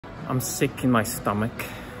I'm sick in my stomach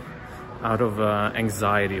out of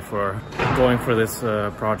anxiety for going for this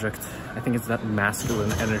project. I think it's that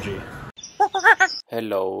masculine energy.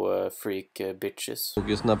 Hello, freak bitches.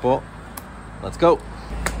 Focus på. Let's go.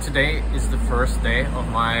 Today is the first day of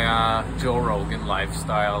my Joe Rogan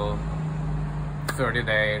lifestyle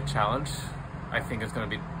 30-day challenge. I think it's gonna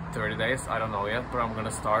be 30 days, I don't know yet, but I'm gonna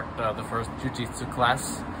start the first Jujitsu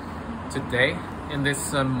class today. In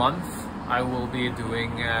this month, I will be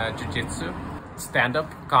doing Jujitsu, stand-up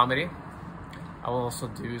comedy. I will also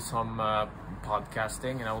do some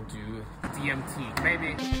podcasting, and I will do DMT,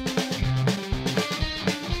 maybe.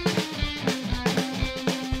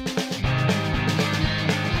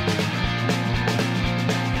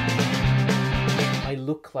 I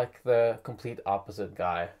look like the complete opposite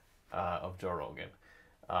guy of Joe Rogan.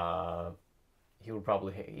 He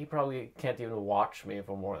probably can't even watch me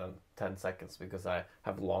for more than 10 seconds because I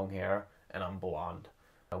have long hair and I'm blonde.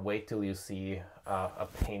 Wait till you see a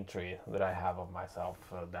paintry that I have of myself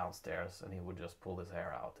downstairs, and he would just pull his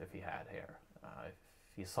hair out if he had hair. If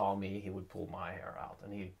he saw me, he would pull my hair out,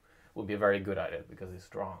 and he would be very good at it because he's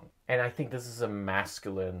strong. And I think this is a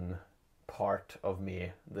masculine part of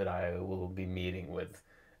me that I will be meeting with,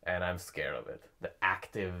 and I'm scared of it. The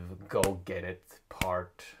active, go-get-it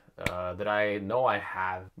part that I know I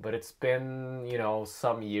have, but it's been, you know,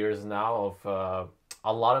 some years now of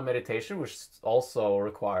a lot of meditation, which also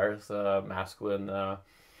requires masculine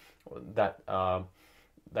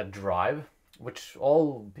that drive, which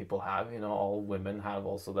all people have. You know, all women have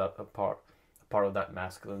also that a part of that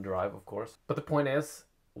masculine drive, of course. But the point is,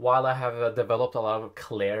 while I have developed a lot of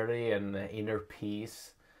clarity and inner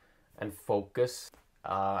peace and focus,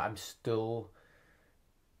 I'm still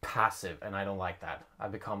passive, and I don't like that.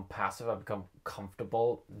 I've become passive. I've become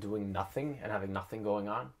comfortable doing nothing and having nothing going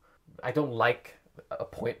on. I don't like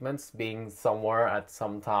appointments, being somewhere at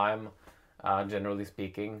some time, generally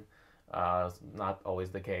speaking. Not always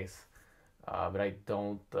the case, but I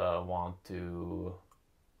don't want to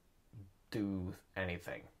do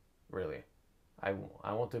anything, really. I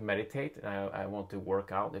want to meditate, and I want to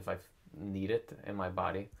work out if I need it in my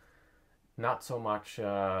body. Not so much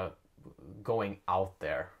going out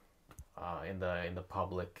there in the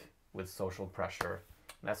public with social pressure.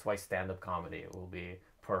 That's why stand-up comedy will be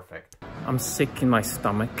perfect. I'm sick in my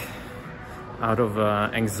stomach out of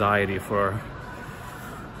anxiety for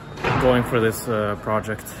going for this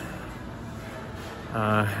project.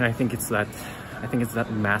 And I think it's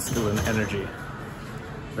that masculine energy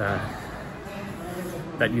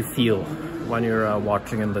that you feel when you're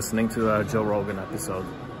watching and listening to a Joe Rogan episode.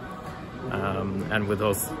 And with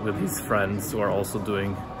his friends who are also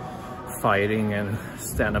doing fighting and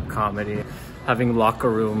stand-up comedy, having locker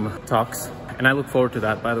room talks. And I look forward to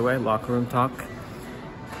that, by the way, locker room talk,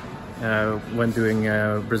 when doing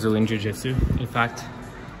Brazilian Jiu-Jitsu. In fact,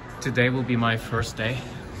 today will be my first day,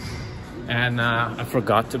 and I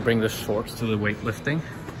forgot to bring the shorts to the weightlifting.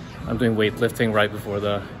 I'm doing weightlifting right before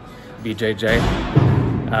the BJJ,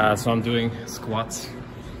 so I'm doing squats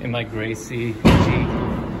in my Gracie G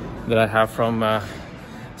that I have from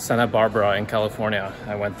Santa Barbara in California.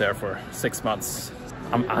 I went there for 6 months.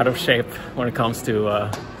 I'm out of shape when it comes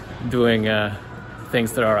to doing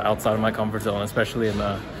things that are outside of my comfort zone, especially in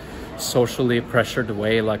a socially pressured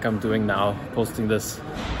way like I'm doing now, posting this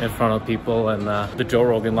in front of people. And the Joe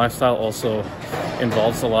Rogan lifestyle also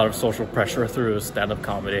involves a lot of social pressure through stand-up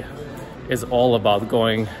comedy. It's all about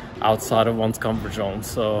going outside of one's comfort zone.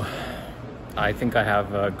 So I think I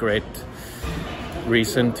have a great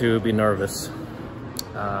reason to be nervous,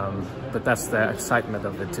 but that's the excitement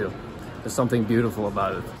of it too. There's something beautiful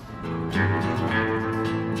about it.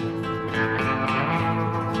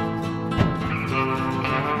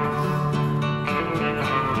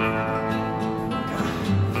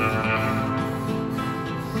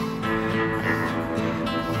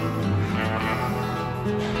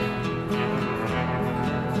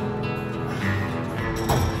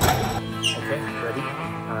 Okay, ready?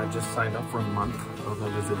 Just signed up for a month of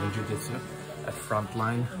Brazilian Jiu-Jitsu at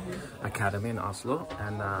Frontline Academy in Oslo,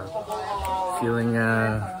 and feeling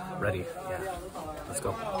ready. Yeah, let's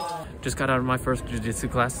go. Just got out of my first Jiu-Jitsu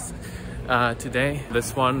class today.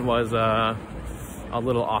 This one was a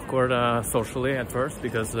little awkward socially at first,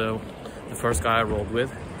 because the first guy I rolled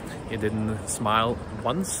with, he didn't smile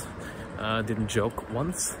once, didn't joke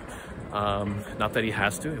once. Not that he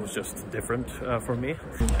has to, it was just different for me.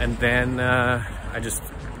 And then I just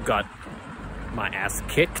got my ass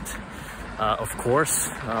kicked, of course,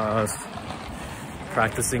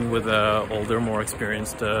 practicing with older, more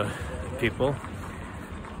experienced people.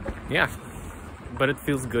 Yeah, but it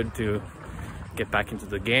feels good to get back into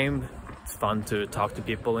the game, It's fun to talk to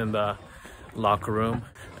people in the locker room.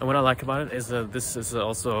 And what I like about it is that this is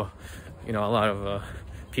also, you know, a lot of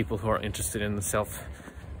people who are interested in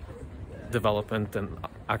self-development and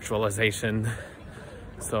actualization.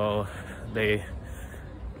 So they're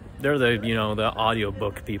the, you know, the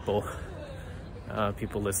audiobook people,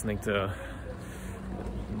 people listening to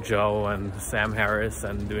Joe and Sam Harris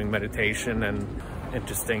and doing meditation, and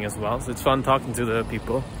interesting as well. So it's fun talking to the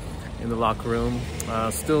people in the locker room.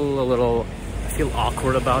 Still a little, I feel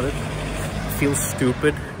awkward about it. I feel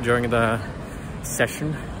stupid during the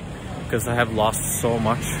session because I have lost so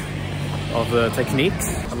much of the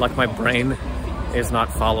techniques. Like my brain is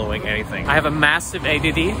not following anything. I have a massive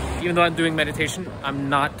ADD. Even though I'm doing meditation, I'm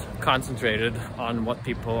not concentrated on what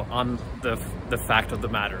people, on the fact of the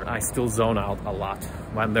matter. I still zone out a lot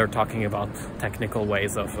when they're talking about technical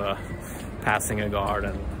ways of passing a guard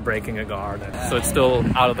and breaking a guard. And so it's still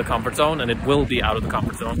out of the comfort zone, and it will be out of the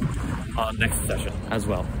comfort zone next session as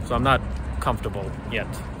well. So I'm not comfortable yet,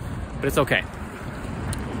 but it's okay.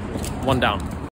 One down.